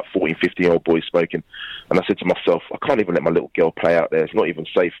smoking, about 14, 15-year-old boys smoking. And I said to myself, I can't even let my little girl play out there. It's not even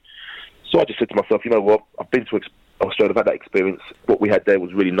safe. So I just said to myself, you know what? I've been to Australia. I've had that experience. What we had there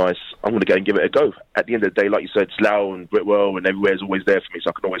was really nice. I'm going to go and give it a go. At the end of the day, like you said, Slough and Britwell and everywhere is always there for me,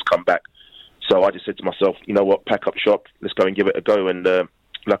 so I can always come back. So I just said to myself, you know what? Pack up shop. Let's go and give it a go. And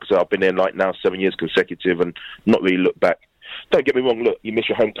like I said, I've been there like now 7 years consecutive and not really looked back. Don't get me wrong. Look, you miss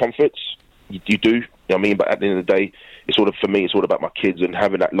your home comforts. You do, you know what I mean? But at the end of the day, for me, it's all about my kids and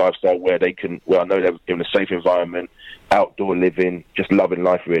having that lifestyle where I know they're in a safe environment, outdoor living, just loving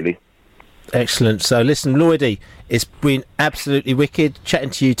life, really. Excellent. So listen, Lloydie, it's been absolutely wicked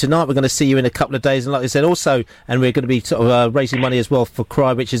chatting to you tonight. We're going to see you in a couple of days, and like I said, also, and we're going to be sort of raising money as well for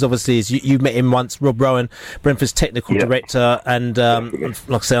Cry, which is obviously, as you met him once, Rob Rowan, Brentford's technical director, and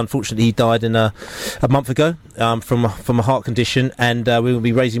like I say, unfortunately, he died a month ago from a heart condition, and we will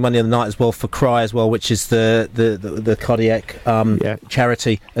be raising money on the night as well for Cry as well, which is the cardiac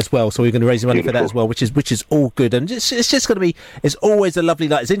charity as well. So we're going to raise money for that as well, which is all good, and it's just going to be. It's always a lovely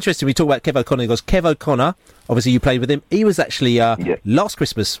night. It's interesting. We talk about Kev O'Connor. He goes, Kev O'Connor. Obviously, you played with him. He was actually last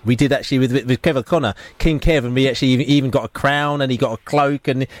Christmas. We did actually with Kev O'Connor, King Kev, and we actually even got a crown and he got a cloak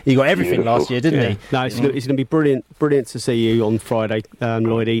and he got everything last year, didn't he? No, it's going to be brilliant to see you on Friday,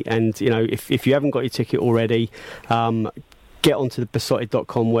 Lloydie. And you know, if you haven't got your ticket already, get onto the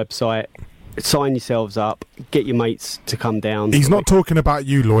Beesotted.com website. Sign yourselves up. Get your mates to come down. He's not talking about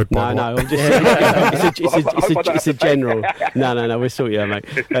you, Lloyd. No. I'm just. It's a general. No. We'll sort you out, mate.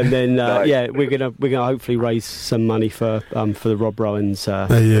 And then we're gonna hopefully raise some money for the Rob Rowan's.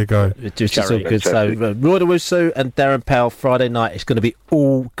 There you go. Just all good. So Lloyd Owusu and Darren Powell Friday night. It's going to be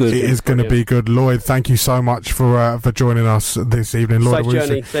all good. It is going to be good. Lloyd, thank you so much for joining us this evening. Lloyd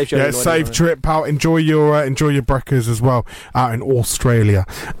Owusu. Safe journey. Yeah, safe trip, pal. Enjoy your breakfast as well out in Australia.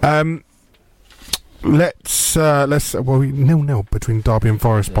 Let's 0-0 between Derby and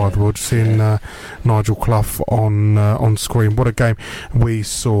Forest, by the way. Just seeing Nigel Clough on screen. What a game we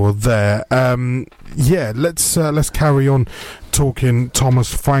saw there. Let's carry on talking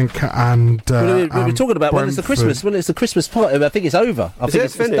Thomas Frank and we're talking about when it's the Christmas party. I think it's over. I think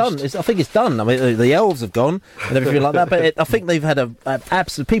it's done. I think it's done. I mean, the elves have gone and everything like that. But I think they've had an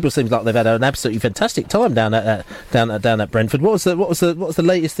absolute. People seem like they've had an absolutely fantastic time down at Brentford. What was the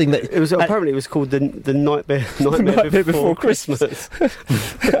latest thing that it was? Apparently, it was called the Nightmare Before Christmas.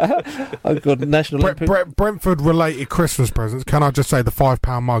 Oh God, National Brentford related Christmas presents. Can I just say the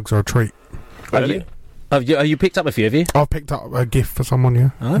 £5 mugs are a treat? Really? Have you picked up a few, have you? I've picked up a gift for someone, yeah.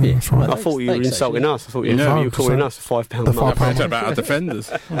 Oh, have you? That's right. I thought you were insulting us. I thought you were calling us a £5 the mug. Talking about our defenders.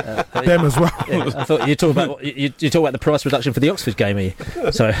 Them as well. Yeah, I thought you talk about the price reduction for the Oxford game, are you?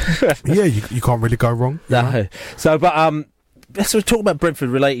 So yeah, you can't really go wrong. No. So, but Let's talk about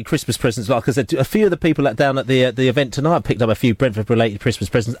Brentford-related Christmas presents. Like I said, a few of the people down at the event tonight picked up a few Brentford-related Christmas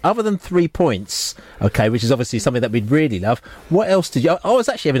presents. Other than 3 points, okay, which is obviously something that we'd really love. What else did you? I was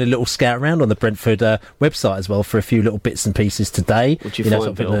actually having a little scout around on the Brentford website as well for a few little bits and pieces today. What did you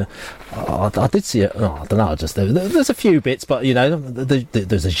find, Bill? I did see it. Oh, I don't know. Just there's a few bits, but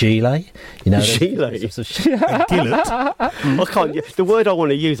there's a gilet. Gilet. Gillet. I can't. The word I want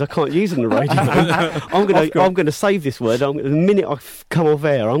to use, I can't use on the radio. I'm going to save this word. The minute I come off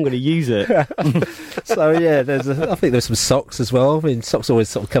air, I'm going to use it. So yeah, I think there's some socks as well. I mean, socks always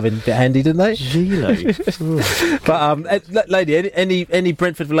sort of come in a bit handy, don't they? Gilet. But lady, any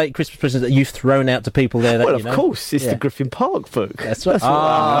Brentford-related Christmas presents that you've thrown out to people there? Well, of course, it's the Griffin Park book. That's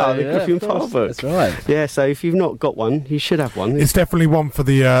right. The Griffin Park book. That's right. Yeah, so if you've not got one, you should have one. It's definitely one for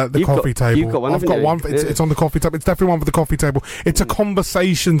the coffee table. You've got one. I've got one. It's on the coffee table. It's definitely one for the coffee table. It's a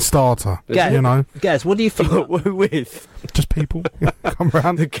conversation starter. Gaz, Gaz, what do you think? Who with? Just people come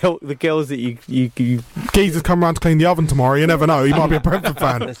round. The girls that you Geezer's come round to clean the oven tomorrow. You never know. He might be a Brentford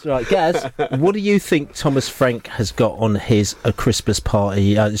fan. That's right, Gaz. What do you think Thomas Frank has got on his Christmas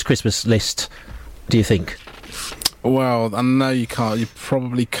party, his Christmas list? Do you think? Well, I know you can't. You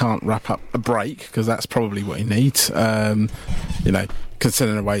probably can't wrap up a break because that's probably what he needs.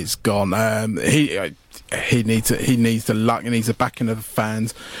 Considering the way it's gone, he needs the luck. He needs the backing of the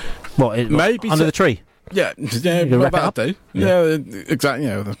fans. Maybe under the tree. Yeah, that'll do. Yeah, exactly.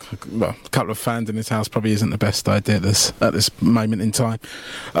 A couple of fans in his house probably isn't the best idea at this moment in time.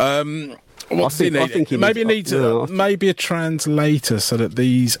 What's he need? Maybe he needs maybe a translator so that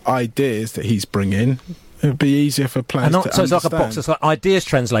these ideas that he's bringing. It would be easier for players to understand. So it's like a box, it's like ideas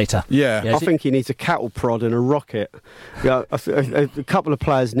translator. Yeah. I think he needs a cattle prod and a rocket. Yeah, a couple of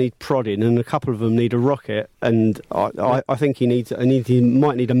players need prodding and a couple of them need a rocket, and I think he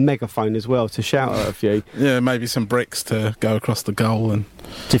might need a megaphone as well to shout at a few. Yeah, maybe some bricks to go across the goal and...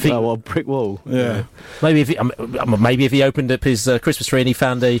 Do you think? A brick wall. Yeah. Maybe if he opened up his Christmas tree and he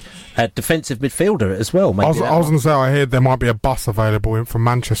found a defensive midfielder as well. Maybe I was going to say, I heard there might be a bus available from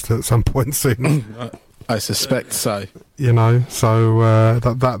Manchester at some point soon. I suspect so.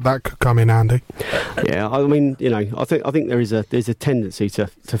 That could come in handy. Yeah, I mean, I think there's a tendency to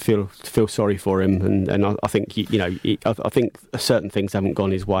feel sorry for him, and I think I think certain things haven't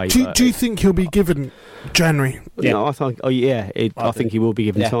gone his way. Do you think he'll be given January? Yeah, I think. I think he will be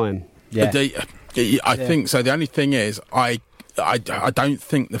given time. Yeah, I think so. The only thing is, I don't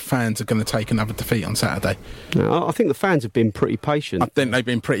think the fans are going to take another defeat on Saturday. No, I think the fans have been pretty patient. I think they've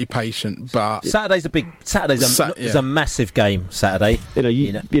been pretty patient, but Saturday's a massive game. Saturday,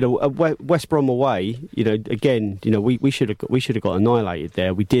 West Brom away. Again, we should have got annihilated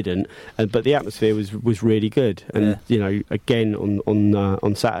there. We didn't, but the atmosphere was really good. And again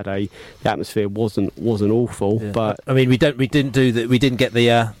on Saturday, the atmosphere wasn't awful. Yeah. But I mean, we didn't get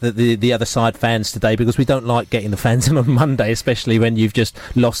the other side fans today because we don't like getting the fans in on Monday, especially when you've just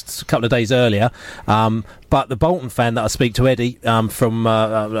lost a couple of days earlier. But the Bolton fan that I speak to, Eddie, from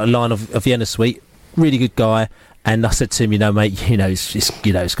a line of Vienna Suite, really good guy. And I said to him, mate,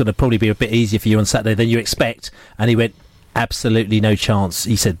 it's going to probably be a bit easier for you on Saturday than you expect. And he went, absolutely no chance.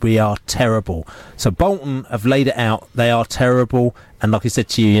 He said, we are terrible. So Bolton have laid it out. They are terrible. And like I said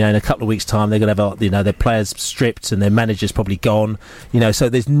to you, in a couple of weeks' time, they're going to have their players stripped and their manager's probably gone. So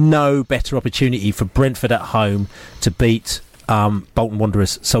there's no better opportunity for Brentford at home to beat Bolton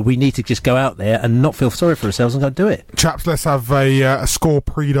Wanderers. So we need to just go out there and not feel sorry for ourselves and go do it. Chaps, let's have a score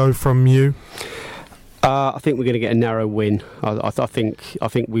predo from you. I think we're going to get a narrow win. I think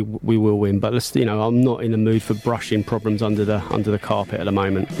we will win, but I'm not in the mood for brushing problems under the carpet at the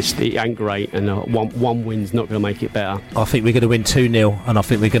moment. It ain't great, and one win's not going to make it better. I think we're going to win 2-0, and I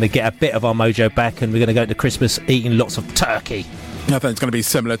think we're going to get a bit of our mojo back, and we're going to go into Christmas eating lots of turkey. I think it's going to be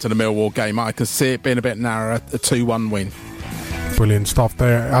similar to the Millwall game. I can see it being a bit narrower, a 2-1 win. Brilliant stuff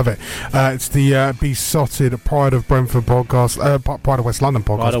there. Have it. It's the Beesotted Pride of Brentford podcast, Pride of West London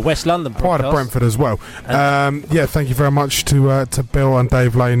podcast. Pride of West London podcast. Pride of Brentford as well. Thank you very much to Bill and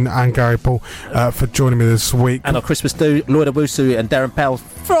Dave Lane and Gary Paul for joining me this week. And our Christmas do, Lloyd Owusu and Darren Powell.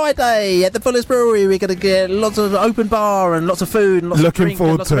 Friday at the Fuller's Brewery, we're going to get lots of open bar and lots of food and lots of drink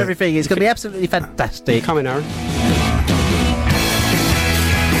and lots of everything. It's going to be absolutely fantastic. Come in, Aaron.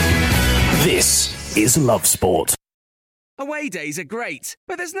 This is LoveSport. Away days are great,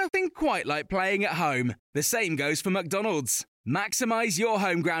 but there's nothing quite like playing at home. The same goes for McDonald's. Maximise your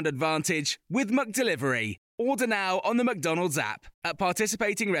home ground advantage with McDelivery. Order now on the McDonald's app. At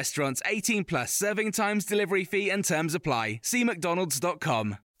participating restaurants, 18 plus serving times, delivery fee and terms apply. See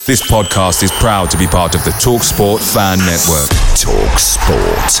mcdonalds.com. This podcast is proud to be part of the TalkSport Fan Network.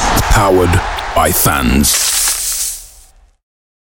 TalkSport. Powered by fans.